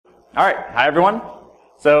All right, hi everyone.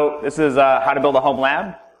 So this is how to build a home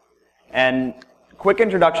lab, and quick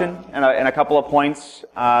introduction and a couple of points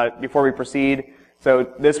before we proceed.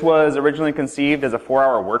 So this was originally conceived as a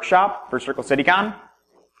 4-hour workshop for Circle CityCon,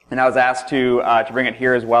 and I was asked to bring it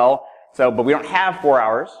here as well. So, but we don't have 4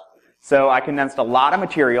 hours, so I condensed a lot of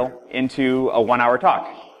material into a 1-hour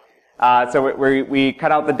talk. So we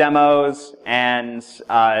cut out the demos and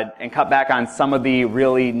cut back on some of the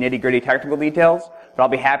really nitty-gritty technical details. But I'll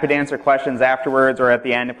be happy to answer questions afterwards or at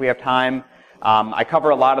the end if we have time. I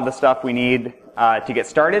cover a lot of the stuff we need to get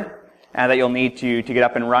started and that you'll need to get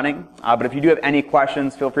up and running. But if you do have any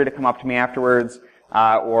questions, feel free to come up to me afterwards.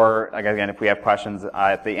 Or again, if we have questions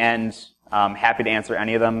at the end, happy to answer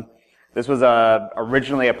any of them. This was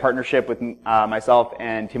originally a partnership with myself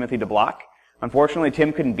and Timothy DeBlock. Unfortunately,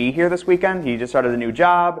 Tim couldn't be here this weekend. He just started a new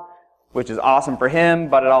job, which is awesome for him,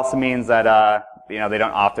 but it also means that they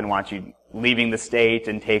don't often want you leaving the state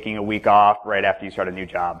and taking a week off right after you start a new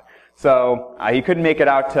job. So he couldn't make it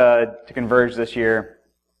out to Converge this year,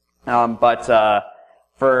 but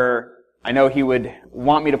I know he would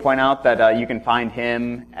want me to point out that you can find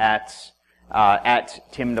him at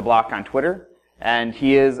Tim DeBlock on Twitter, and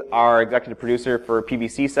he is our executive producer for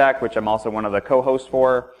PBCSec, which I'm also one of the co-hosts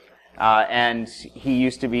for. And he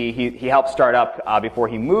helped start up before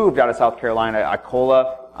he moved out of South Carolina a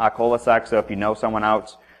cola sec. So if you know someone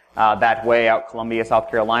out that way, out Columbia, South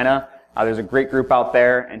Carolina, there's a great group out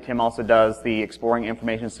there. And Tim also does the Exploring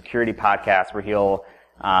Information Security podcast, where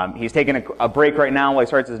he's taking a break right now while he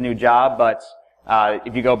starts his new job. But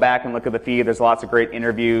if you go back and look at the feed, there's lots of great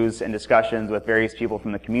interviews and discussions with various people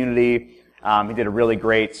from the community. He did a really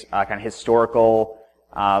great kind of historical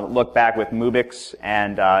look back with Mubix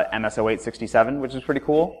and MS-0867, which is pretty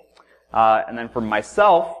cool. And then for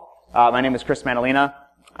myself, my name is Chris Maddalena.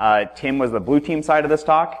 Tim was the blue team side of this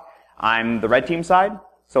talk. I'm the red team side.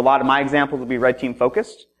 So a lot of my examples will be red team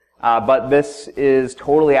focused. But this is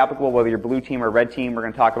totally applicable whether you're blue team or red team. We're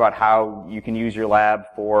going to talk about how you can use your lab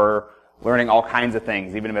for learning all kinds of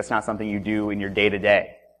things, even if it's not something you do in your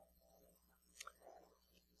day-to-day.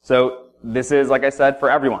 So this is, like I said, for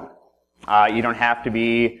everyone. You don't have to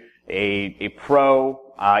be a pro.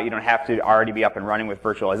 You don't have to already be up and running with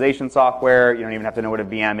virtualization software. You don't even have to know what a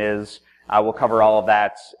VM is. We'll cover all of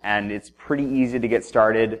that, and it's pretty easy to get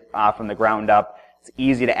started from the ground up. It's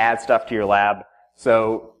easy to add stuff to your lab.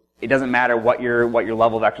 So it doesn't matter what your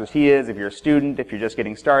level of expertise is. If you're a student, if you're just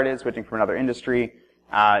getting started, switching from another industry,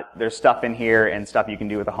 there's stuff in here and stuff you can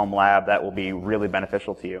do with a home lab that will be really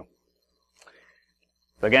beneficial to you.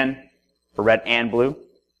 So again, for red and blue.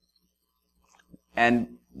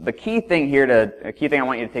 And the key thing I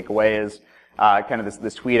want you to take away is kind of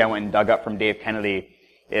this tweet I went and dug up from Dave Kennedy,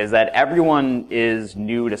 is that everyone is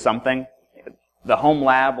new to something. The home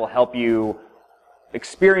lab will help you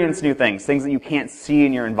experience new things that you can't see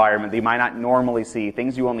in your environment, that you might not normally see,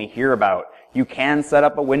 things you only hear about. You can set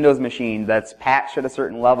up a Windows machine that's patched at a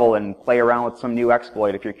certain level and play around with some new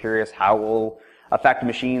exploit if you're curious how it will affect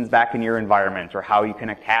machines back in your environment or how you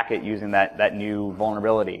can attack it using that new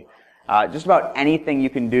vulnerability. Just about anything you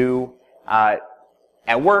can do at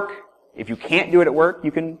work. If you can't do it at work,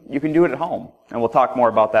 you can do it at home, and we'll talk more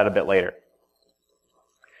about that a bit later.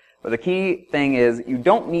 But the key thing is you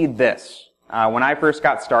don't need this. When I first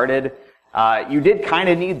got started, you did kind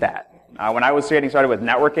of need that. When I was getting started with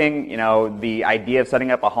networking, the idea of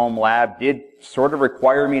setting up a home lab did sort of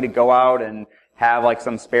require me to go out and have like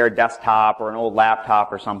some spare desktop or an old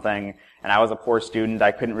laptop or something. And I was a poor student.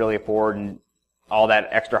 I couldn't really afford all that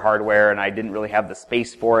extra hardware, and I didn't really have the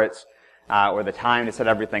space for it or the time to set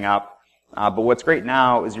everything up. But what's great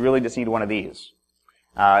now is you really just need one of these.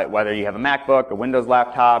 Whether you have a MacBook, a Windows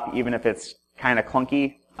laptop, even if it's kind of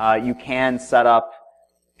clunky, you can set up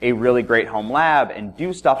a really great home lab and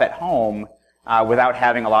do stuff at home without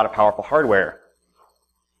having a lot of powerful hardware.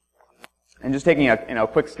 And just taking a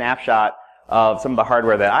quick snapshot of some of the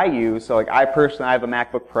hardware that I use. So I personally have a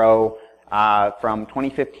MacBook Pro from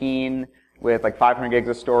 2015. With like 500 gigs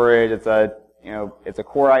of storage. It's a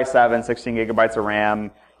Core i7, 16 gigabytes of RAM.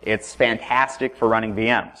 It's fantastic for running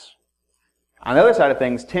VMs. On the other side of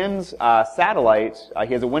things, Tim's satellite,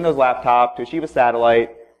 he has a Windows laptop, Toshiba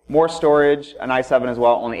satellite, more storage, an i7 as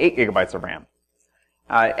well, only 8 gigabytes of RAM.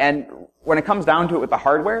 And when it comes down to it with the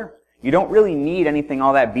hardware, you don't really need anything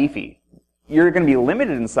all that beefy. You're going to be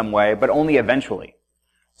limited in some way, but only eventually.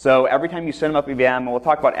 So every time you send up a VM, and we'll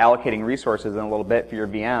talk about allocating resources in a little bit for your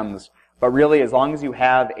VMs, but really, as long as you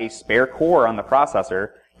have a spare core on the processor,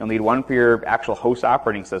 you'll need one for your actual host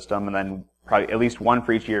operating system, and then probably at least one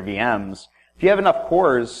for each of your VMs. If you have enough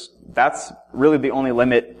cores, that's really the only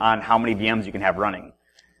limit on how many VMs you can have running.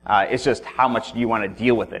 It's just how much do you want to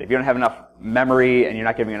deal with it. If you don't have enough memory and you're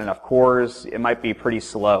not giving it enough cores, it might be pretty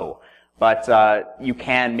slow. But you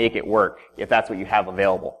can make it work if that's what you have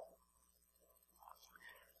available.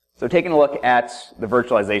 So taking a look at the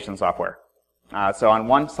virtualization software. So on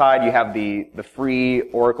one side you have the free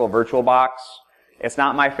Oracle VirtualBox. It's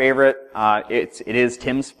not my favorite. It is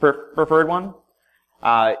Tim's preferred one.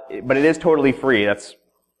 But it is totally free. That's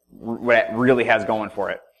what it really has going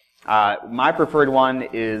for it. My preferred one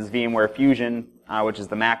is VMware Fusion, which is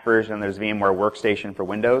the Mac version. There's VMware Workstation for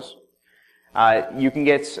Windows. You can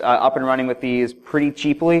get up and running with these pretty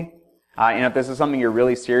cheaply. And if this is something you're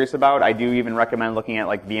really serious about, I do even recommend looking at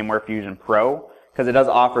like VMware Fusion Pro, because it does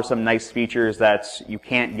offer some nice features that you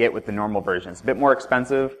can't get with the normal version. It's a bit more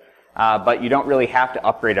expensive, but you don't really have to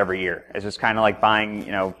upgrade every year. It's just kind of like buying,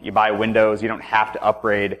 you buy Windows, you don't have to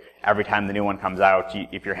upgrade every time the new one comes out.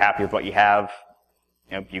 If you're happy with what you have,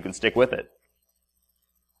 you can stick with it.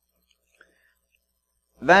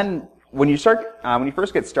 Then, when you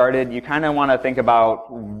first get started, you kind of want to think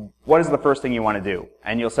about what is the first thing you want to do,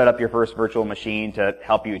 and you'll set up your first virtual machine to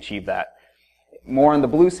help you achieve that. More on the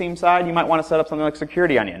blue seam side, you might want to set up something like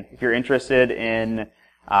Security Onion. If you're interested in,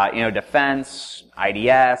 defense,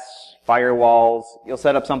 IDS, firewalls, you'll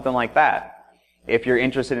set up something like that. If you're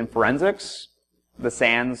interested in forensics, the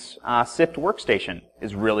SANS SIFT workstation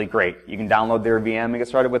is really great. You can download their VM and get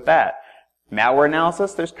started with that. Malware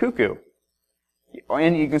analysis, there's Cuckoo.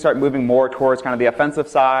 And you can start moving more towards kind of the offensive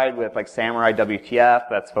side with like Samurai WTF,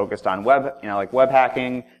 that's focused on web, like web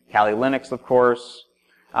hacking, Kali Linux, of course.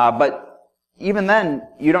 But even then,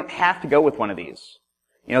 you don't have to go with one of these.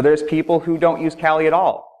 There's people who don't use Kali at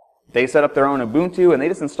all. They set up their own Ubuntu and they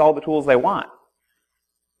just install the tools they want.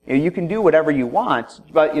 You can do whatever you want,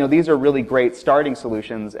 but these are really great starting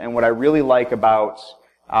solutions. And what I really like about,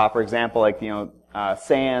 for example, like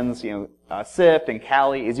SANS, SIFT and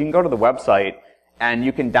Kali is you can go to the website and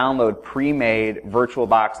you can download pre-made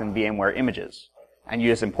VirtualBox and VMware images, and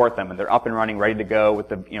you just import them, and they're up and running, ready to go with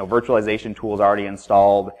the virtualization tools already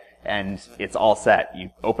installed, and it's all set.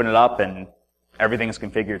 You open it up, and everything's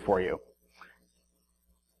configured for you.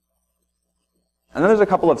 And then there's a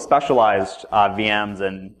couple of specialized VMs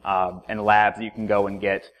and labs that you can go and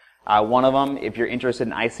get. One of them, if you're interested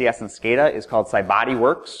in ICS and SCADA, is called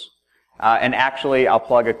SciBodyWorks. And actually, I'll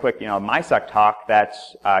plug a quick, MySec talk that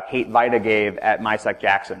Kate Vita gave at MySec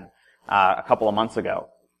Jackson a couple of months ago.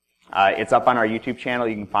 It's up on our YouTube channel.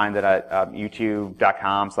 You can find it at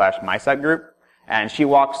youtube.com/MySec group. And she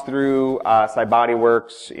walks through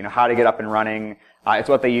SciBodyWorks, how to get up and running. It's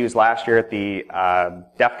what they used last year at the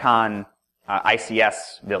DEF CON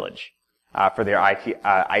ICS Village for their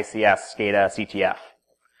ICS SCADA CTF,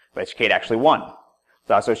 which Kate actually won.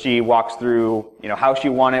 So she walks through, how she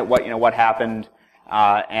won it, what happened,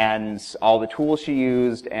 and all the tools she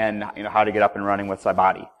used, and how to get up and running with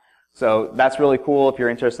SciBody. So that's really cool if you're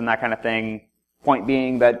interested in that kind of thing. Point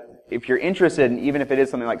being that if you're interested, and even if it is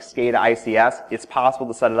something like SCADA ICS, it's possible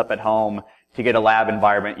to set it up at home to get a lab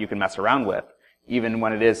environment you can mess around with, even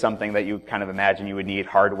when it is something that you kind of imagine you would need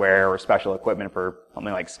hardware or special equipment for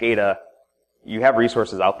something like SCADA. You have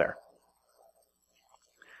resources out there.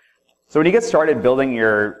 So when you get started building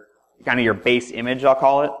your base image, I'll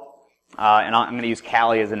call it, and I'm going to use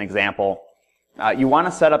Kali as an example, you want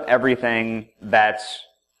to set up everything that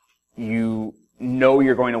you know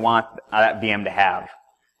you're going to want that VM to have,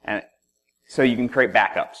 and so you can create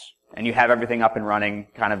backups, and you have everything up and running,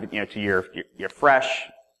 kind of to your fresh,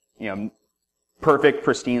 perfect,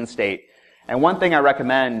 pristine state. And one thing I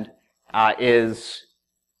recommend is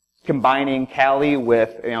combining Kali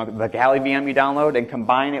with the Kali VM you download, and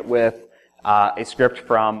combine it with a script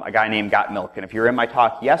from a guy named GotMilk. And if you were in my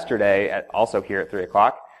talk yesterday, also here at 3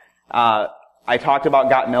 o'clock, I talked about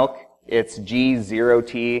GotMilk. It's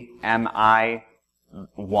G0TMI1,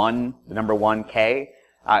 the number 1K.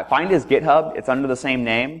 Find his GitHub. It's under the same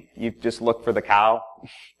name. You just look for the cow,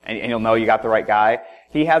 and you'll know you got the right guy.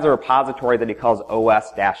 He has a repository that he calls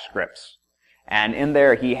OS-scripts. And in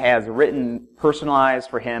there, he has written personalized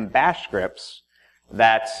for him bash scripts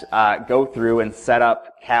that go through and set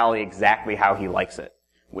up Kali exactly how he likes it.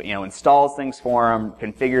 Installs things for him,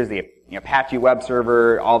 configures the Apache web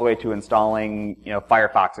server, all the way to installing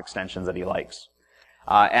Firefox extensions that he likes.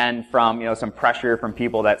 And from some pressure from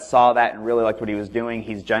people that saw that and really liked what he was doing,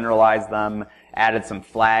 he's generalized them, added some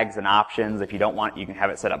flags and options. If you don't want, you can have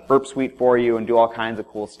it set up Burp Suite for you and do all kinds of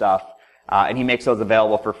cool stuff. And he makes those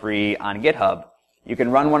available for free on GitHub. You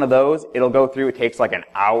can run one of those. It'll go through. It takes like an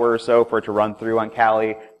hour or so for it to run through on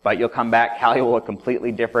Kali, but you'll come back. Kali will look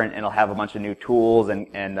completely different, and it'll have a bunch of new tools and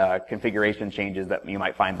configuration changes that you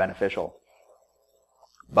might find beneficial.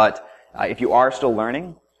 But if you are still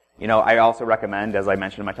learning, I also recommend, as I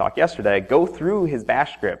mentioned in my talk yesterday, go through his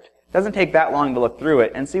bash script. It doesn't take that long to look through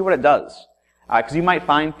it and see what it does. Because you might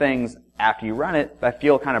find things after you run it that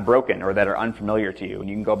feel kind of broken or that are unfamiliar to you, and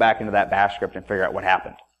you can go back into that bash script and figure out what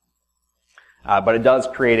happened. But it does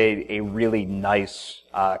create a really nice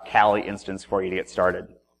Kali instance for you to get started.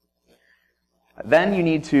 Then you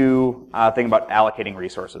need to think about allocating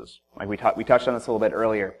resources. Like we touched on this a little bit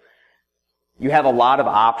earlier. You have a lot of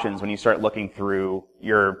options when you start looking through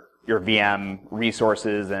your VM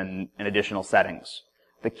resources and additional settings.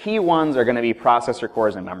 The key ones are going to be processor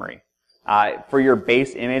cores and memory. For your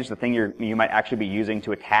base image, the thing you might actually be using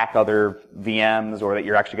to attack other VMs or that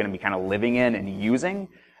you're actually going to be kind of living in and using,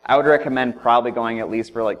 I would recommend probably going at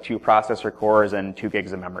least for like 2 processor cores and 2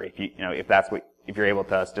 gigs of memory if you're able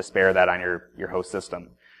to spare that on your host system.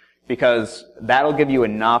 Because that'll give you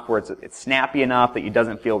enough where it's snappy enough that it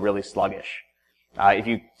doesn't feel really sluggish. If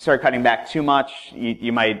you start cutting back too much,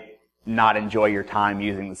 you might not enjoy your time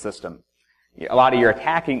using the system. A lot of your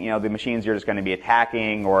attacking, the machines you're just going to be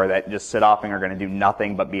attacking or that just sit off and are going to do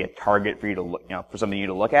nothing but be a target for you to look, for something you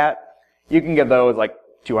to look at, you can give those like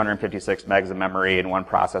 256 megs of memory and 1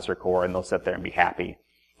 processor core, and they'll sit there and be happy,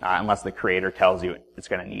 unless the creator tells you it's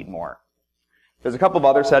going to need more. There's a couple of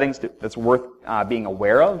other settings that's worth being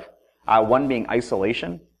aware of. One being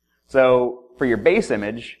isolation. So for your base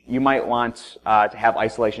image, you might want to have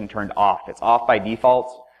isolation turned off. It's off by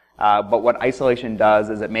default, but what isolation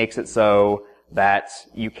does is it makes it so that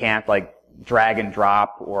you can't like drag and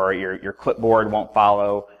drop, or your clipboard won't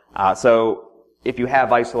follow. So if you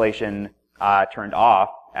have isolation turned off,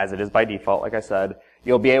 as it is by default, like I said,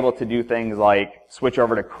 you'll be able to do things like switch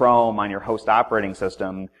over to Chrome on your host operating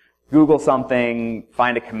system, Google something,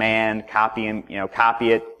 find a command, copy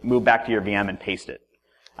it, move back to your VM and paste it.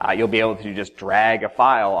 You'll be able to just drag a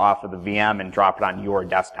file off of the VM and drop it on your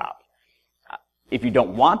desktop. If you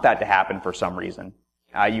don't want that to happen for some reason,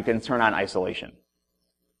 you can turn on isolation.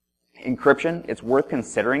 Encryption, it's worth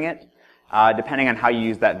considering it, depending on how you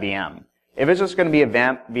use that VM. If it's just going to be a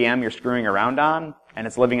VM you're screwing around on, and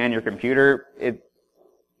it's living on your computer,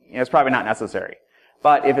 it's probably not necessary.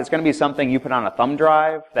 But if it's going to be something you put on a thumb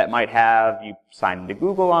drive that might have you sign into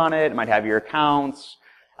Google on it might have your accounts,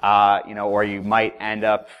 or you might end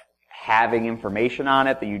up having information on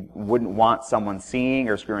it that you wouldn't want someone seeing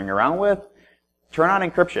or screwing around with, turn on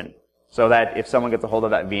encryption so that if someone gets a hold of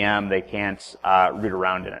that VM, they can't root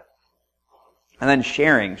around in it. And then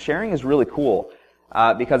sharing. Sharing is really cool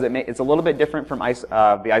because it's a little bit different from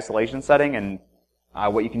the isolation setting and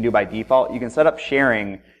what you can do by default. You can set up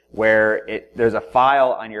sharing where there's a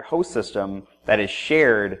file on your host system that is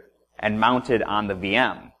shared and mounted on the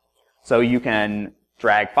VM. So you can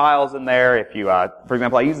drag files in there. If you, for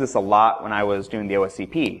example, I use this a lot when I was doing the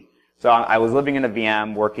OSCP. So I was living in a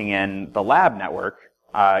VM working in the lab network,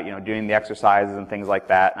 doing the exercises and things like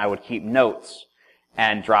that, and I would keep notes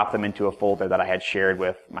and drop them into a folder that I had shared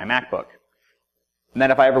with my MacBook. And then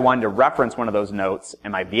if I ever wanted to reference one of those notes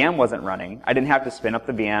and my VM wasn't running, I didn't have to spin up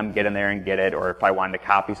the VM, get in there and get it, or if I wanted to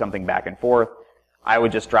copy something back and forth, I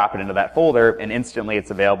would just drop it into that folder and instantly it's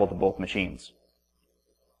available to both machines.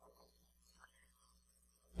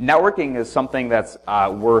 Networking is something that's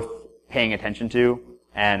worth paying attention to,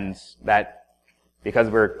 and that because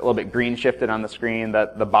we're a little bit green shifted on the screen,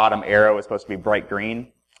 that the bottom arrow is supposed to be bright green.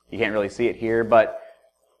 You can't really see it here, but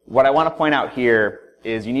what I want to point out here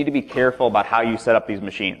is you need to be careful about how you set up these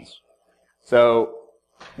machines. So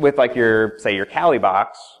with like your Kali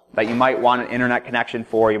box that you might want an internet connection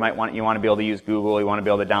for, you want to be able to use Google, you want to be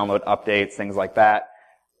able to download updates, things like that.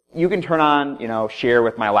 You can turn on, share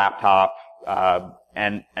with my laptop,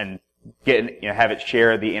 and have it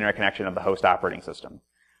share the internet connection of the host operating system.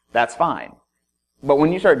 That's fine. But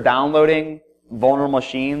when you start downloading vulnerable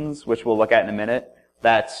machines, which we'll look at in a minute,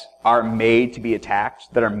 that are made to be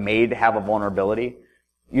attacked, that are made to have a vulnerability,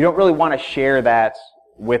 you don't really want to share that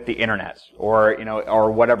with the internet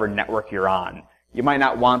or whatever network you're on. You might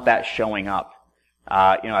not want that showing up,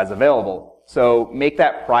 as available. So make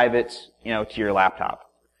that private, to your laptop.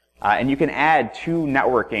 And you can add 2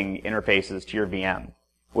 networking interfaces to your VM,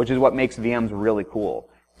 which is what makes VMs really cool.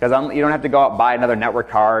 Because you don't have to go out and buy another network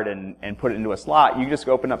card and put it into a slot. You just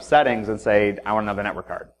open up settings and say, I want another network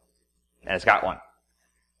card. And it's got one.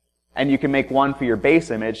 And you can make one for your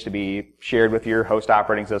base image to be shared with your host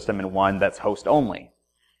operating system and one that's host only.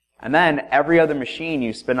 And then every other machine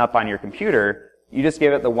you spin up on your computer, you just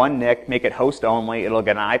give it the one NIC, make it host only. It'll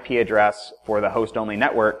get an IP address for the host only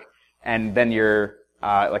network, and then your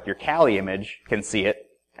Kali image can see it,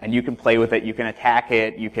 and you can play with it, you can attack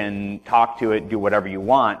it, you can talk to it, do whatever you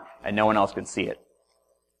want, and no one else can see it.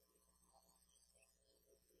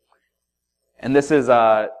 And this is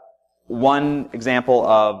one example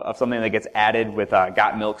of something that gets added with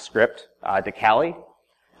Got Milk script to Kali.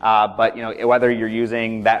 But whether you're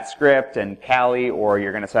using that script and Kali or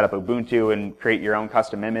you're going to set up Ubuntu and create your own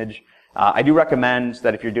custom image, I do recommend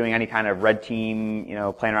that if you're doing any kind of red team,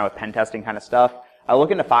 playing around with pen testing kind of stuff,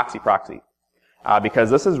 look into Foxy Proxy. Because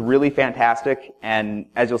this is really fantastic, and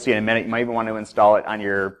as you'll see in a minute, you might even want to install it on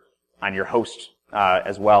your host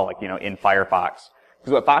as well, like in Firefox.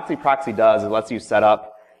 Because what Foxy Proxy does is it lets you set up,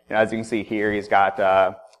 as you can see here, he's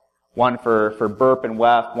got one for burp and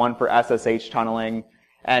wef, one for SSH tunneling,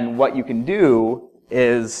 and what you can do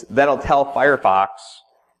is that'll tell Firefox,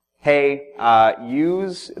 hey,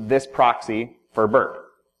 use this proxy for burp.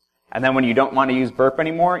 And then when you don't want to use burp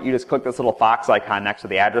anymore, you just click this little Fox icon next to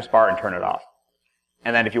the address bar and turn it off.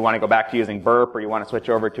 And then if you want to go back to using burp or you want to switch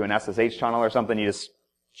over to an SSH tunnel or something, you just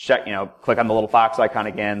check, click on the little Fox icon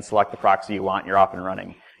again, select the proxy you want, and you're off and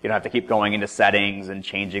running. You don't have to keep going into settings and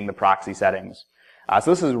changing the proxy settings.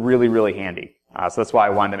 So this is really, really handy. So that's why I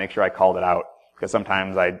wanted to make sure I called it out. Because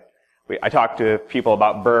sometimes I talk to people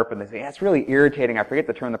about burp and they say, yeah, it's really irritating. I forget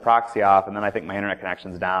to turn the proxy off and then I think my internet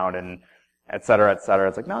connection's down and et cetera, et cetera.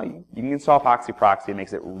 It's like, no, you can install Foxy Proxy. It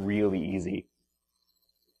makes it really easy.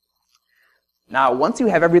 Now, once you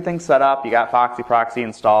have everything set up, you got Foxy Proxy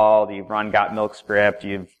installed, you've run Got Milk script,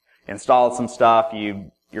 you've installed some stuff,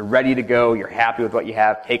 you're ready to go, you're happy with what you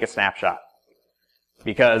have, take a snapshot.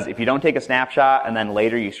 Because if you don't take a snapshot and then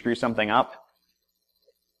later you screw something up,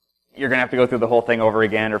 you're going to have to go through the whole thing over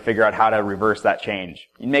again or figure out how to reverse that change.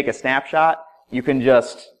 You make a snapshot, you can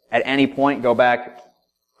just, at any point, go back,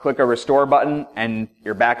 click a restore button, and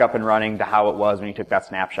you're back up and running to how it was when you took that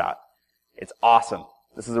snapshot. It's awesome.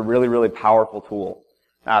 This is a really, really powerful tool.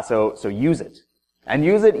 So use it. And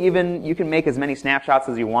use it even, you can make as many snapshots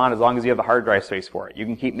as you want as long as you have the hard drive space for it. You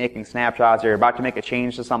can keep making snapshots. You're about to make a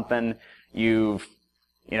change to something. You've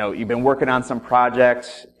been working on some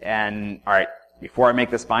project and, alright, before I make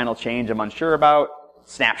this final change I'm unsure about,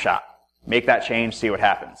 snapshot. Make that change, see what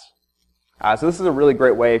happens. So this is a really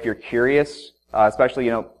great way if you're curious, especially,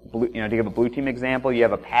 to give a blue team example, you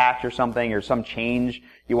have a patch or something or some change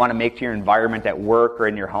you want to make to your environment at work or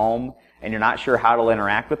in your home, and you're not sure how to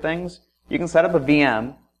interact with things, you can set up a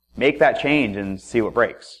VM, make that change, and see what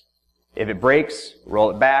breaks. If it breaks, roll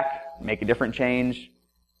it back, make a different change,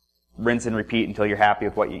 rinse and repeat until you're happy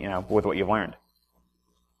with what you've learned.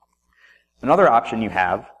 Another option you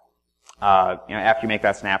have, after you make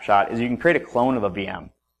that snapshot, is you can create a clone of a VM.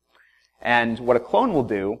 And what a clone will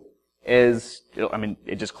do is,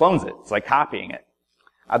 it just clones it. It's like copying it.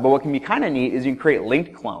 But what can be kind of neat is you can create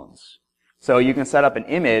linked clones. So you can set up an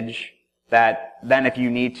image that then if you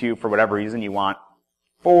need to, for whatever reason, you want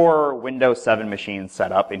 4 Windows 7 machines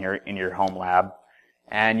set up in your home lab,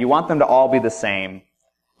 and you want them to all be the same,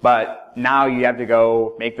 but now you have to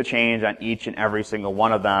go make the change on each and every single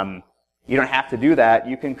one of them. You don't have to do that.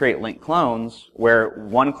 You can create linked clones where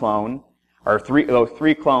one clone, or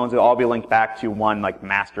three clones will all be linked back to one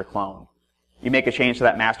master clone. You make a change to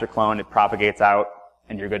that master clone, it propagates out,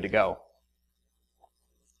 and you're good to go.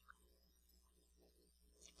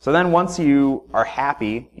 So then once you are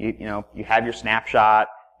happy, you have your snapshot,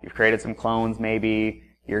 you've created some clones maybe,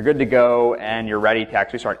 you're good to go, and you're ready to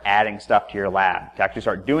actually start adding stuff to your lab, to actually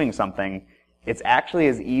start doing something, it's actually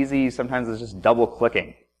as easy sometimes as just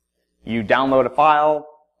double-clicking. You download a file,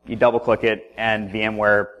 you double-click it, and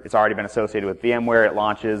VMware, it's already been associated with VMware, it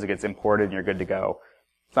launches, it gets imported, and you're good to go.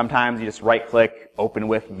 Sometimes you just right-click, open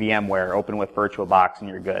with VMware, open with VirtualBox, and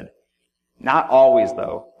you're good. Not always,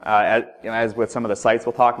 though. As with some of the sites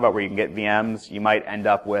we'll talk about where you can get VMs, you might end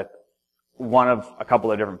up with one of a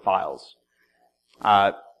couple of different files.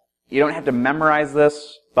 You don't have to memorize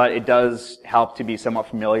this, but it does help to be somewhat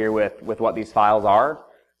familiar with what these files are.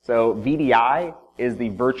 So VDI is the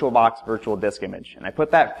VirtualBox virtual disk image. And I put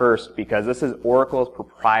that first because this is Oracle's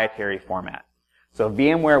proprietary format. So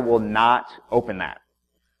VMware will not open that.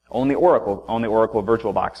 Only Oracle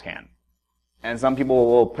VirtualBox can. And some people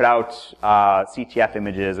will put out CTF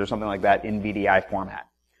images or something like that in VDI format.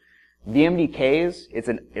 VMDKs,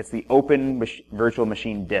 it's the open virtual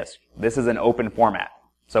machine disk. This is an open format.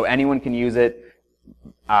 So anyone can use it.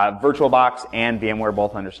 VirtualBox and VMware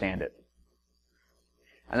both understand it.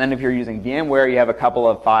 And then if you're using VMware, you have a couple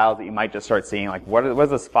of files that you might just start seeing, like what is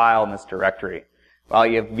this file in this directory? Well,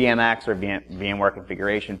 you have VMX or VMware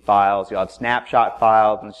configuration files. You'll have snapshot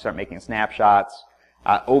files, and you start making snapshots.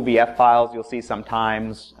 OVF files you'll see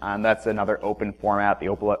sometimes, and that's another open format, the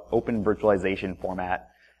open virtualization format.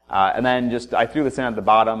 And then I threw this in at the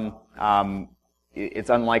bottom. It's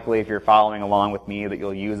unlikely if you're following along with me that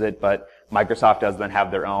you'll use it, but Microsoft does then have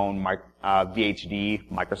their own VHD,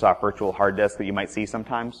 Microsoft Virtual Hard Disk, that you might see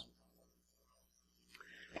sometimes.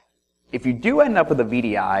 if you do end up with a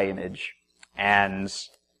VDI image and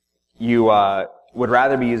you would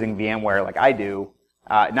rather be using VMware like I do,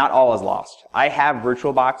 not all is lost. I have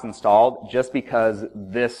VirtualBox installed just because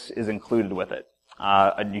this is included with it,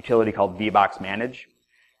 a utility called vbox manage.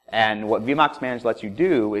 And what vbox manage lets you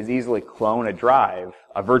do is easily clone a drive,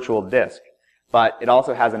 a virtual disk, but it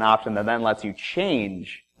also has an option that then lets you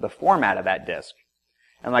change the format of that disk.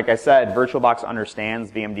 And like I said, VirtualBox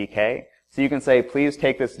understands VMDK, so you can say, please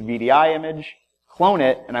take this VDI image, clone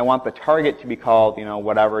it, and I want the target to be called,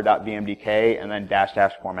 whatever.vmdk, and then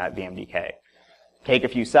 -- format VMDK. Take a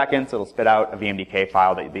few seconds, it'll spit out a VMDK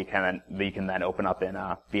file that you can then open up in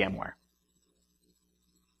VMware.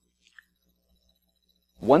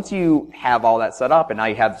 Once you have all that set up, and now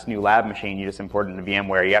you have this new lab machine you just imported into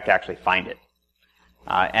VMware, you have to actually find it.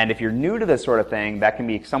 And if you're new to this sort of thing, that can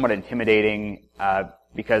be somewhat intimidating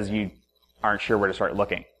because you aren't sure where to start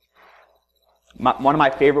looking. One of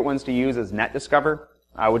my favorite ones to use is NetDiscover,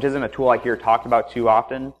 which isn't a tool I hear talked about too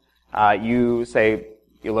often. You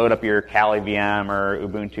load up your Kali VM or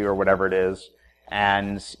Ubuntu or whatever it is,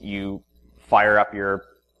 and you fire up your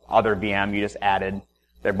other VM you just added.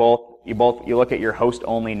 You look at your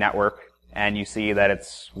host-only network, and you see that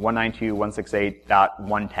it's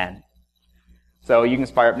 192.168.110. So you can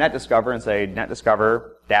fire up NetDiscover and say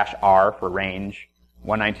NetDiscover-R for range,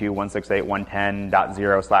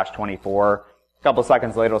 192.168.110.0/24. A couple of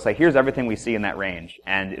seconds later, it'll say, here's everything we see in that range.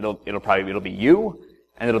 And it'll be you,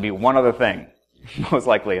 and it'll be one other thing, most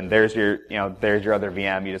likely. And there's your other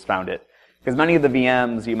VM, you just found it. Because many of the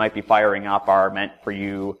VMs you might be firing up are meant for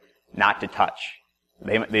you not to touch.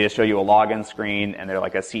 They just show you a login screen, and they're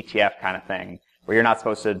like a CTF kind of thing, where you're not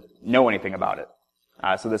supposed to know anything about it.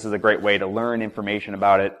 So this is a great way to learn information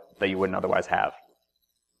about it that you wouldn't otherwise have.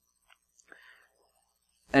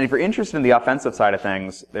 And if you're interested in the offensive side of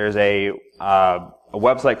things, there's a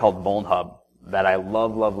website called VulnHub that I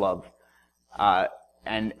love.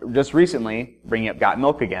 And just recently, bringing up Got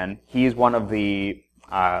Milk again, he's one of the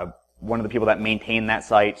people that maintain that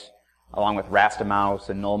site, along with Rastamouse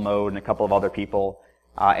and Null Mode and a couple of other people.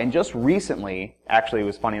 And just recently, actually, it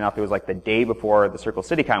was funny enough, it was like the day before the Circle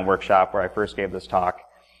CityCon workshop where I first gave this talk.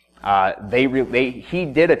 He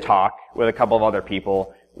did a talk with a couple of other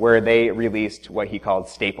people where they released what he called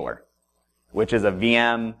Stapler, which is a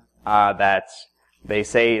VM that they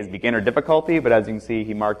say is beginner difficulty, but as you can see,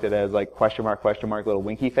 he marked it as like question mark, little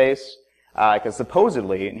winky face. Because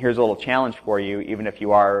supposedly, and here's a little challenge for you, even if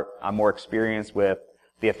you are more experienced with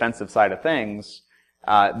the offensive side of things,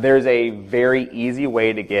 there's a very easy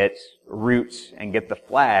way to get root and get the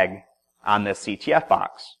flag on this CTF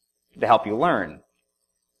box to help you learn.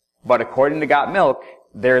 But according to Got Milk,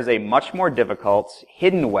 there's a much more difficult,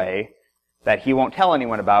 hidden way that he won't tell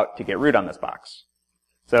anyone about to get root on this box.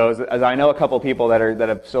 So as I know a couple of people that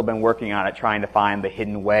have still been working on it, trying to find the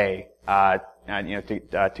hidden way, to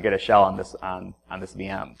get a shell on this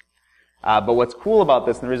VM. But what's cool about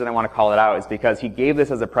this, and the reason I want to call it out, is because he gave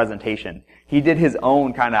this as a presentation. He did his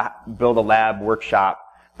own kind of build a lab workshop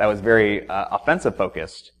that was very offensive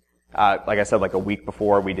focused. Like I said, like a week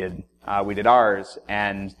before we did ours,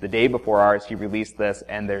 and the day before ours, he released this,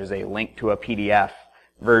 and there's a link to a PDF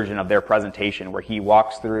version of their presentation where he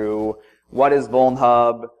walks through what is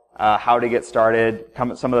VulnHub, how to get started,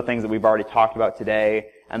 some of the things that we've already talked about today,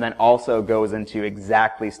 and then also goes into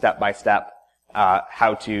exactly step by step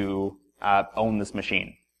how to own this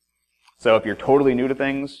machine. So if you're totally new to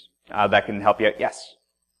things, that can help you. Yes.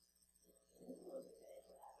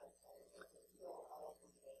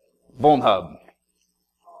 VulnHub.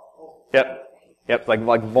 Yep.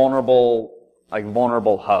 Like vulnerable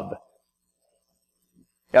hub.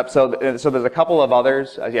 Yep. So there's a couple of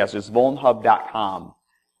others. Yes, there's vulnhub.com,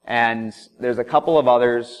 and there's a couple of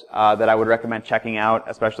others that I would recommend checking out,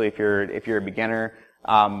 especially if you're a beginner.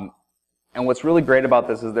 And what's really great about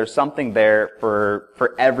this is there's something there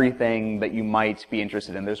for everything that you might be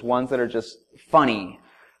interested in. There's ones that are just funny,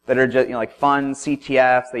 that are just, like fun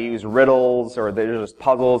CTFs. They use riddles, or they're just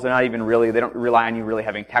puzzles. They don't rely on you really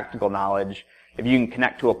having technical knowledge. If you can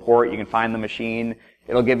connect to a port, you can find the machine.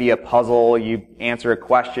 It'll give you a puzzle. You answer a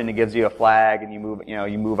question, it gives you a flag, and you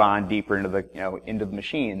move on deeper into the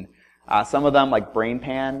machine. Some of them, like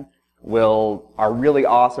BrainPan, are really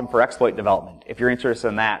awesome for exploit development. If you're interested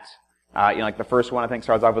in that. Like the first one I think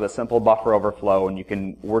starts off with a simple buffer overflow, and you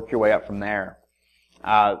can work your way up from there.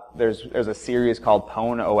 There's a series called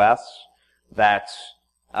Pwn OS that's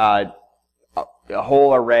a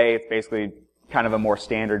whole array. It's basically kind of a more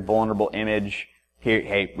standard vulnerable image. Here,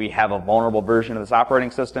 hey, we have a vulnerable version of this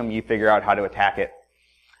operating system. You figure out how to attack it,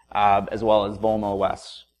 as well as Vuln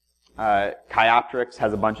OS. Chioptrix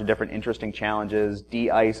has a bunch of different interesting challenges.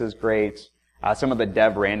 D-Ice is great. Some of the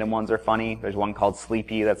dev random ones are funny. There's one called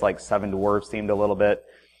Sleepy that's like Seven Dwarfs themed a little bit.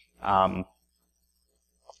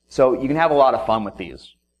 So you can have a lot of fun with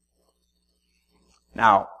these.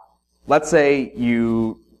 Now, let's say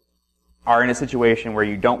you are in a situation where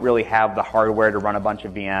you don't really have the hardware to run a bunch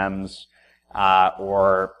of VMs,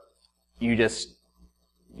 or you're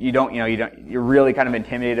really kind of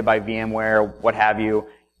intimidated by VMware, what have you.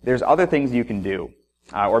 There's other things you can do.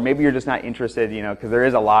 Or maybe you're just not interested, because there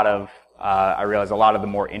is a lot of, I realize a lot of the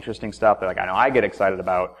more interesting stuff that I know I get excited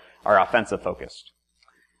about are offensive focused.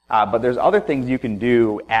 But there's other things you can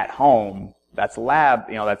do at home that's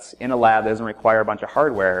that's in a lab that doesn't require a bunch of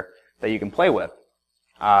hardware that you can play with,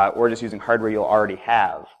 or just using hardware you'll already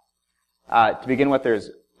have. To begin with, there's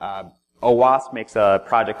OWASP makes a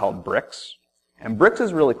project called Bricks, and Bricks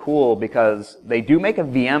is really cool because they do make a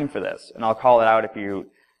VM for this, and I'll call it out if you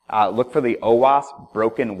look for the OWASP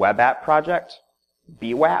Broken Web App Project,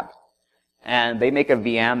 BWAP, and they make a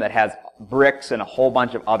VM that has Bricks and a whole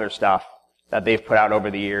bunch of other stuff that they've put out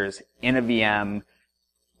over the years in a VM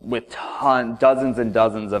with dozens and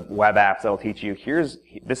dozens of web apps that will teach you,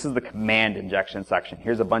 this is the command injection section.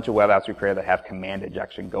 Here's a bunch of web apps we created that have command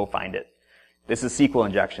injection. Go find it. This is SQL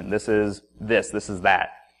injection. This is that.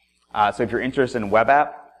 So if you're interested in web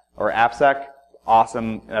app or AppSec,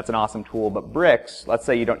 awesome. That's an awesome tool. But Bricks, let's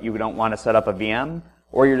say you don't want to set up a VM,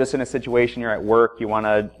 or you're just in a situation you're at work, you want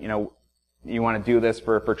to do this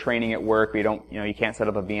for training at work, but you can't set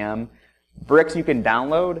up a VM. Bricks you can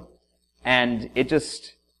download, and it's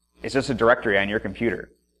just a directory on your computer.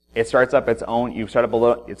 It starts up its own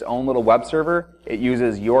little web server. It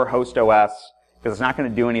uses your host OS because it's not going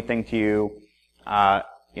to do anything to you.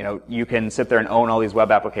 You can sit there and own all these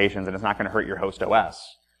web applications, and it's not going to hurt your host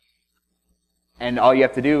OS. And all you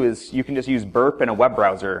have to do is you can just use Burp in a web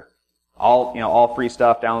browser, all free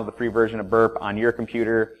stuff. Download the free version of Burp on your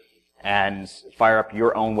computer, and fire up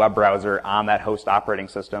your own web browser on that host operating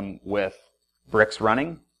system with Bricks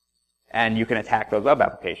running, and you can attack those web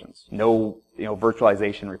applications. No,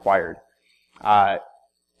 virtualization required. To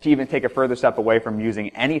even take a further step away from using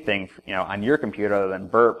anything, on your computer other than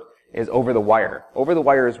Burp is Over the Wire. Over the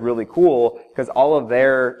Wire is really cool because all of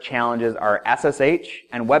their challenges are SSH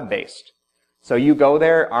and web-based. So you go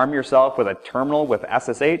there, arm yourself with a terminal with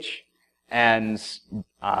SSH, and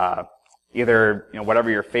either whatever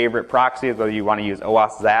your favorite proxy is, whether you want to use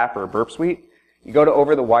OWASP Zap or Burp Suite, you go to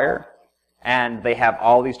Over the Wire, and they have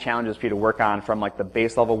all these challenges for you to work on. From the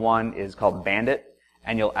base level one is called Bandit,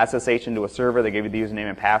 and you'll SSH into a server. They give you the username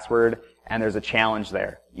and password, and there's a challenge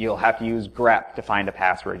there. You'll have to use grep to find a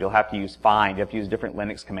password. You'll have to use find. You have to use different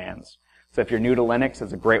Linux commands. So if you're new to Linux,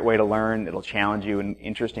 it's a great way to learn. It'll challenge you in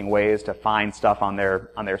interesting ways to find stuff on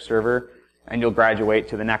their server, and you'll graduate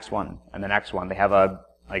to the next one and the next one. They have a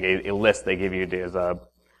list they give you as a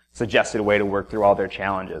suggested way to work through all their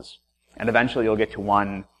challenges. And eventually you'll get to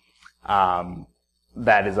one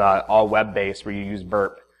that is all web-based where you use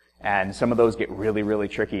Burp. And some of those get really, really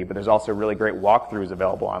tricky, but there's also really great walkthroughs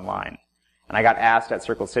available online. And I got asked at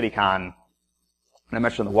Circle CityCon, and I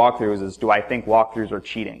mentioned the walkthroughs, is do I think walkthroughs are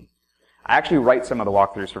cheating? I actually write some of the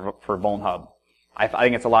walkthroughs for VulnHub. I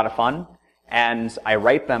think it's a lot of fun, and I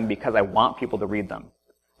write them because I want people to read them.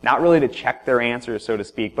 Not really to check their answers, so to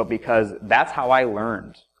speak, but because that's how I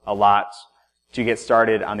learned a lot to get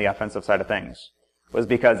started on the offensive side of things. Was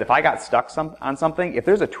because if I got stuck on something, if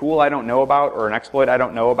there's a tool I don't know about, or an exploit I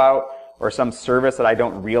don't know about, or some service that I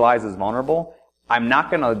don't realize is vulnerable, I'm not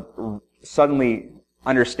going to suddenly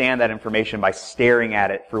understand that information by staring at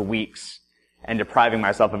it for weeks and depriving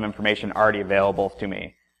myself of information already available to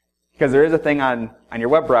me. Because there is a thing on your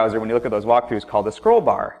web browser when you look at those walkthroughs called the scroll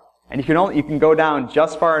bar. And you can go down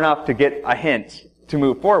just far enough to get a hint to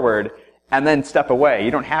move forward and then step away.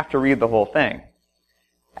 You don't have to read the whole thing.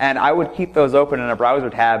 And I would keep those open in a browser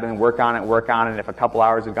tab and work on it. And if a couple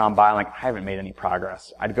hours had gone by, I'm like, I haven't made any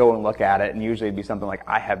progress. I'd go and look at it, and usually it'd be something like,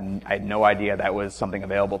 I had no idea that was something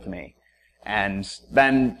available to me. And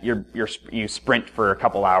then you sprint for a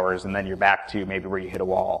couple hours, and then you're back to maybe where you hit a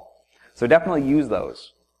wall. So definitely use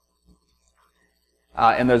those.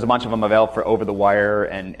 And there's a bunch of them available for Over the Wire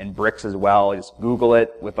and Bricks as well. Just Google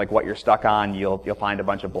it with what you're stuck on. You'll find a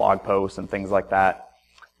bunch of blog posts and things like that.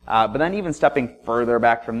 But then even stepping further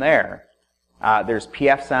back from there, there's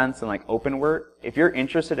pfSense and OpenWrt. If you're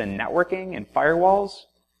interested in networking and firewalls,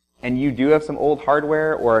 and you do have some old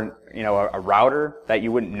hardware or a router that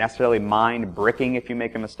you wouldn't necessarily mind bricking if you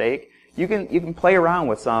make a mistake, you can play around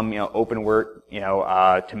with some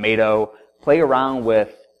OpenWrt, Tomato. Play around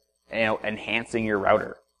with enhancing your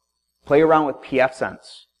router. Play around with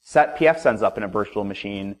pfSense. Set pfSense up in a virtual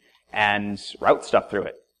machine and route stuff through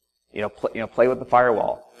it. Play with the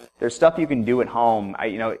firewall. There's stuff you can do at home.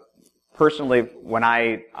 Personally, when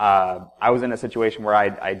I was in a situation where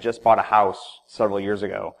I just bought a house several years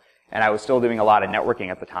ago, and I was still doing a lot of networking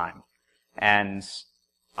at the time, and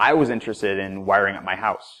I was interested in wiring up my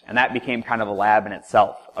house, and that became kind of a lab in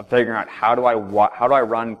itself of figuring out how do I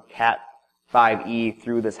run Cat 5e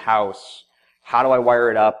through this house, how do I wire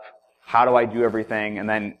it up, how do I do everything, and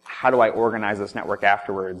then how do I organize this network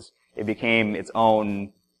afterwards. It became its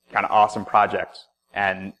own kind of awesome project,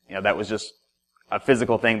 and that was just a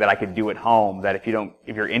physical thing that I could do at home. That if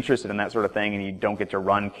you're interested in that sort of thing and you don't get to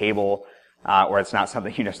run cable, or it's not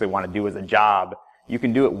something you necessarily want to do as a job, you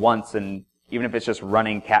can do it once, and even if it's just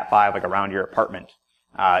running Cat 5 like around your apartment,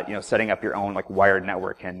 setting up your own like wired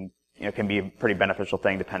network can be a pretty beneficial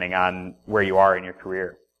thing depending on where you are in your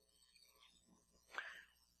career.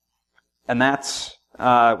 And that's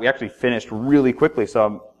we actually finished really quickly,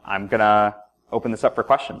 so I'm gonna open this up for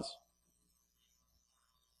questions.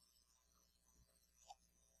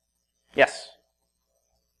 Yes.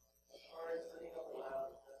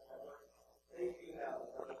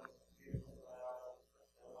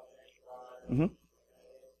 Mm-hmm.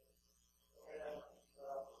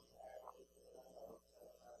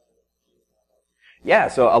 Yeah,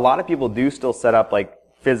 so a lot of people do still set up like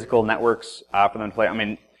physical networks for them to play. I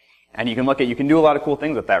mean, and you can do a lot of cool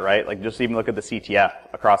things with that, right? Like just even look at the CTF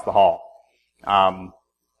across the hall.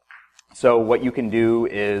 So what you can do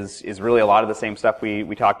is really a lot of the same stuff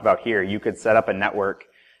we talked about here. You could set up a network,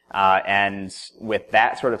 and with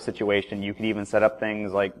that sort of situation, you could even set up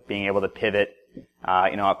things like being able to pivot,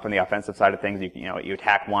 up from the offensive side of things. You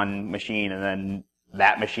attack one machine, and then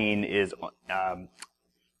that machine is,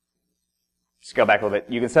 just go back a little bit.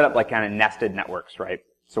 You can set up like kind of nested networks, right?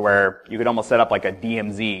 So where you could almost set up like a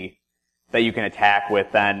DMZ that you can attack with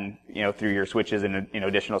then, through your switches and,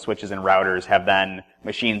 additional switches and routers have then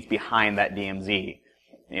machines behind that DMZ.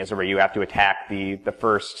 So where you have to attack the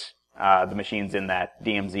the machines in that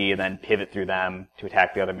DMZ and then pivot through them to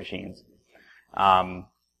attack the other machines.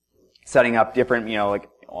 Setting up different, you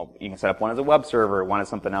can set up one as a web server, one as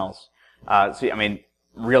something else.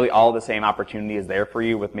 Really all the same opportunity is there for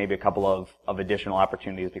you with maybe a couple of additional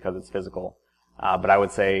opportunities because it's physical. But I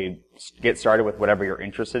would say get started with whatever you're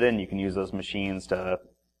interested in. You can use those machines to,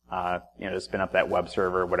 to spin up that web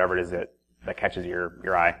server, whatever it is that catches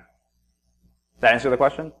your eye. Does that answer the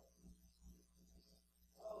question?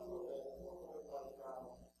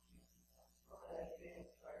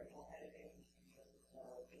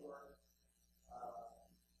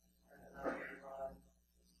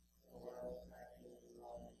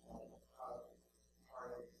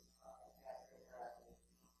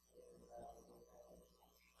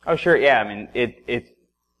 Oh, sure, yeah.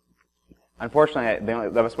 Unfortunately, the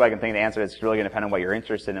best way I can think to answer it is really going to depend on what you're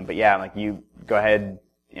interested in. But yeah, like you go ahead,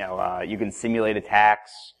 you can simulate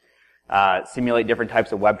attacks, simulate different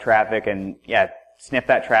types of web traffic, and yeah, sniff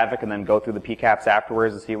that traffic and then go through the PCAPs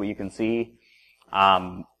afterwards to see what you can see.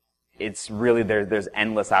 It's really, there's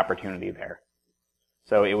endless opportunity there.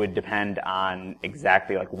 So it would depend on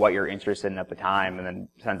exactly like what you're interested in at the time, and then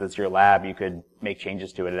since it's your lab, you could make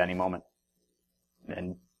changes to it at any moment.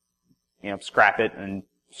 And scrap it and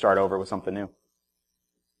start over with something new.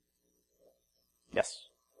 Yes?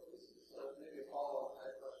 Maybe a follow-up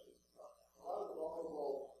type question. A lot of the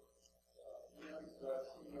vulnerable VMs that I've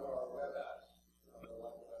seen are web apps,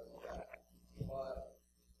 but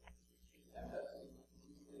MSing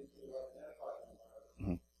these things to enterprise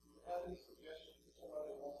environment. Do you have any suggestions for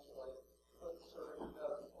somebody who wants to put the server in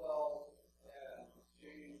 2012 and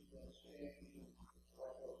change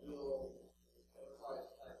like a build enterprise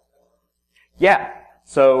type thing? Yeah.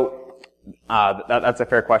 So that's a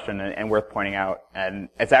fair question and worth pointing out. And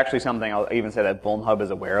it's actually something I'll even say that VulnHub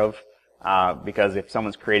is aware of, because if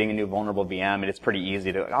someone's creating a new vulnerable VM, it's pretty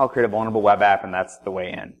easy to, I'll create a vulnerable web app and that's the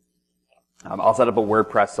way in. I'll set up a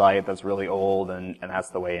WordPress site that's really old and that's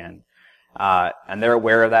the way in. And they're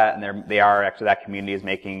aware of that, and they are actually, that community is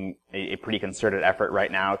making a pretty concerted effort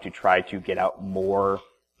right now to try to get out more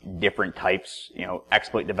different types,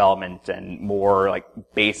 exploit development and more like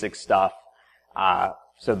basic stuff,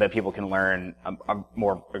 so that people can learn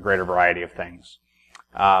a greater variety of things.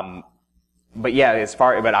 But yeah,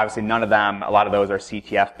 but obviously none of them, a lot of those are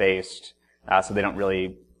CTF based, so they don't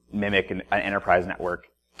really mimic an enterprise network.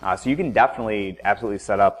 So you can absolutely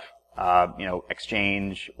set up,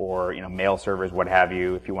 Exchange or, mail servers, what have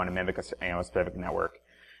you, if you want to mimic a specific network.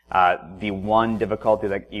 The one difficulty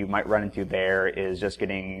that you might run into there is just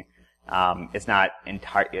getting,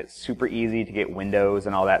 it's super easy to get Windows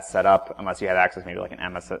and all that set up unless you have access maybe like an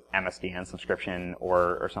MSDN subscription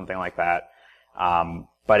or something like that.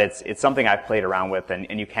 but it's something I've played around with, and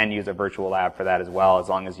you can use a virtual lab for that as well, as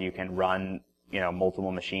long as you can run,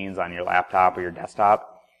 multiple machines on your laptop or your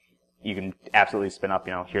desktop. You can absolutely spin up,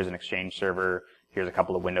 here's an Exchange server, here's a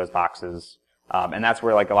couple of Windows boxes. And that's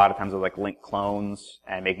where, like, a lot of times with, like, link clones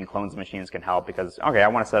and making clones of machines can help, because, okay, I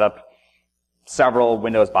want to set up several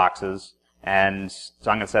Windows boxes, and so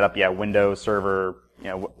I'm going to set up, Windows server,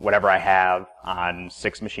 whatever I have on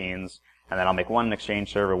 6 machines, and then I'll make one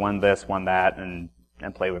Exchange server, one this, one that, and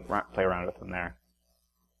play around with them there.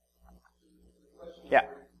 Yeah.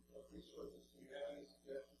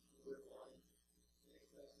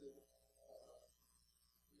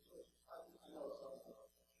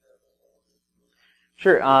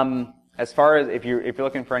 Sure. As far as if you're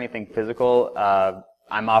looking for anything physical,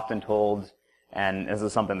 I'm often told, and this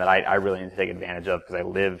is something that I really need to take advantage of because I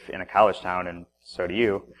live in a college town, and so do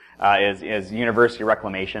you, is university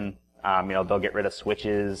reclamation. They'll get rid of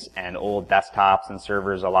switches and old desktops and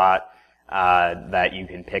servers a lot, that you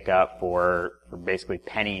can pick up for basically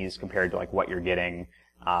pennies compared to like what you're getting.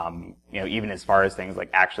 Even as far as things like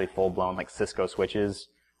actually full-blown like Cisco switches.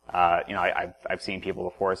 I've seen people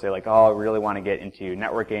before say like, oh, I really want to get into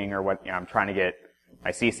networking, or what, I'm trying to get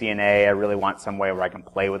my CCNA. I really want some way where I can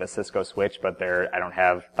play with a Cisco switch, but I don't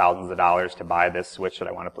have thousands of dollars to buy this switch that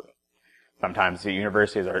I want to put. Sometimes the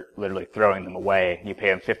universities are literally throwing them away. You pay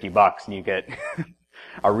them $50 and you get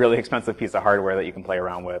a really expensive piece of hardware that you can play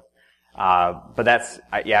around with. But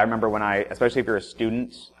I remember especially if you're a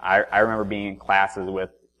student, I remember being in classes with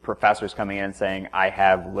professors coming in saying, I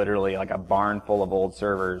have literally like a barn full of old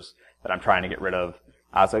servers that I'm trying to get rid of.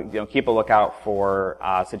 So keep a lookout for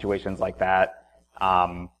situations like that,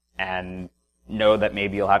 and know that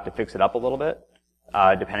maybe you'll have to fix it up a little bit,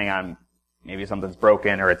 depending on maybe something's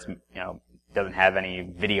broken or it's doesn't have any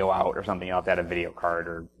video out or something. You'll have to add a video card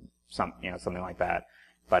or something like that.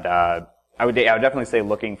 But I would definitely say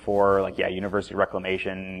looking for university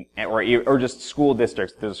reclamation or just school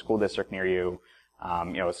districts. If there's a school district near you,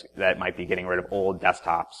 that might be getting rid of old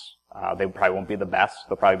desktops. They probably won't be the best.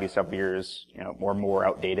 They'll probably be several years, more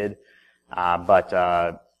outdated.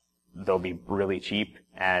 But they'll be really cheap,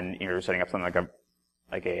 and you're setting up something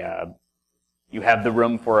you have the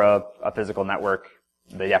room for a physical network.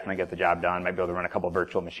 They definitely get the job done. Might be able to run a couple of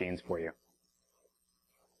virtual machines for you.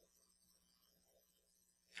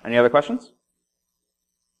 Any other questions?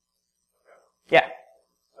 Yeah.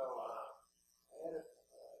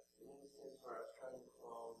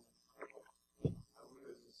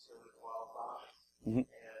 Mm-hmm. And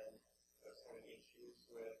there's having issues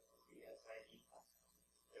with the SID.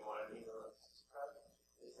 They wanted me to run subscribe.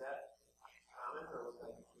 Is that common, or was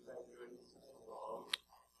that you guys doing something wrong?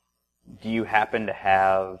 Do you happen to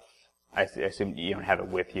have? I assume you don't have it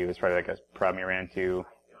with you. It's probably like a problem you ran into.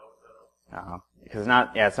 No. Because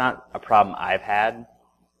it's not a problem I've had,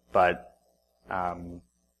 but I'll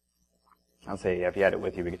say if you had it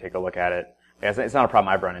with you, we could take a look at it. It's not a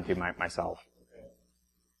problem I've run into myself.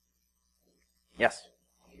 Yes.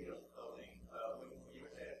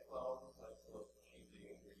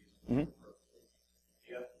 Mm-hmm.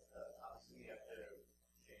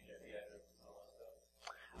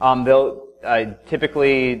 They'll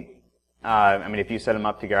typically, if you set them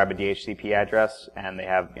up to grab a DHCP address and they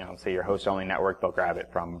have, say your host-only network, they'll grab it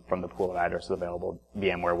from the pool of addresses available.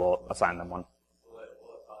 VMware will assign them one.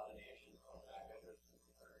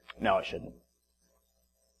 No, it shouldn't.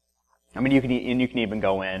 You can even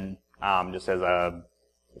go in. Just as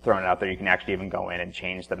throwing it out there, you can actually even go in and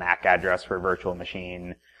change the MAC address for a virtual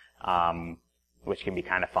machine, which can be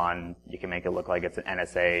kind of fun. You can make it look like it's an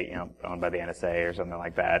NSA, owned by the NSA or something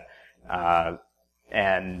like that,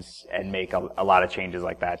 and make a lot of changes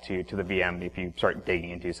like that to the VM if you start digging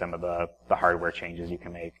into some of the hardware changes you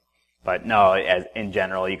can make. But no, in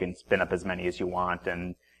general, you can spin up as many as you want,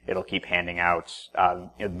 and it'll keep handing out.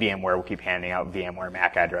 VMware will keep handing out VMware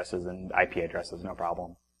MAC addresses and IP addresses, no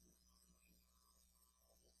problem.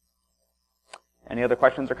 Any other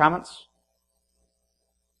questions or comments?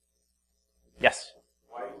 Yes?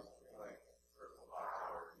 Why is like VirtualBox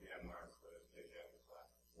or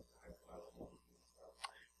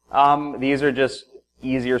VMware These are just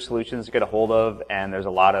easier solutions to get a hold of, and there's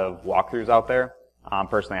a lot of walkthroughs out there.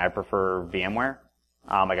 Personally, I prefer VMware.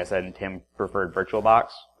 Like I said, and Tim preferred VirtualBox.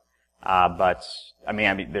 But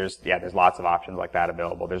there's lots of options like that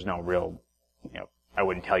available. There's no real, I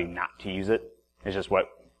wouldn't tell you not to use it. It's just what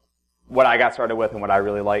I got started with and what I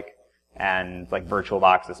really like. And like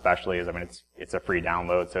VirtualBox especially is, it's a free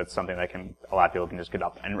download, so it's something that a lot of people can just get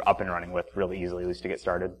up and running with really easily, at least to get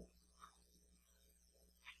started.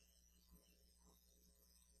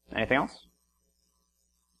 Anything else?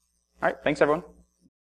 All right, thanks everyone.